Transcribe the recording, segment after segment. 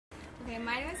Okay,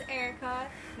 my name is Erica,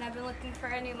 and I've been looking for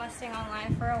a new Mustang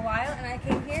online for a while, and I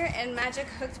came here, and Magic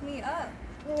hooked me up.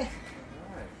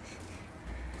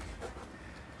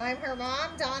 I'm her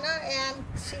mom, Donna, and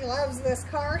she loves this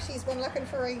car. She's been looking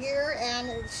for a year,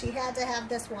 and she had to have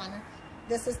this one.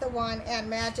 This is the one, and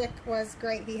Magic was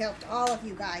great. He helped all of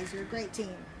you guys. You're a great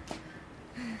team.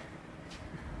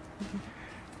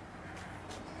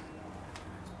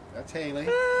 That's Haley.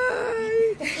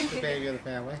 Hi. The baby of the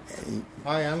family.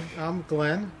 Hi, I'm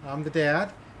Glenn. I'm the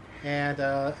dad. And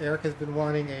Erica's been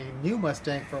wanting a new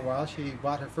Mustang for a while. She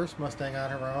bought her first Mustang on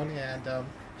her own, and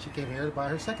she came here to buy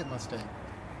her second Mustang.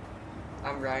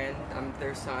 I'm Ryan. I'm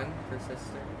their son, her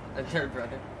sister, and their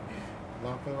brother.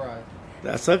 Along for the ride.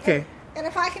 That's okay. And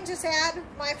if I can just add,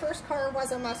 my first car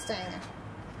was a Mustang.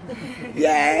 Yay!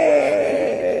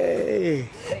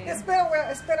 It's been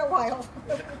a while.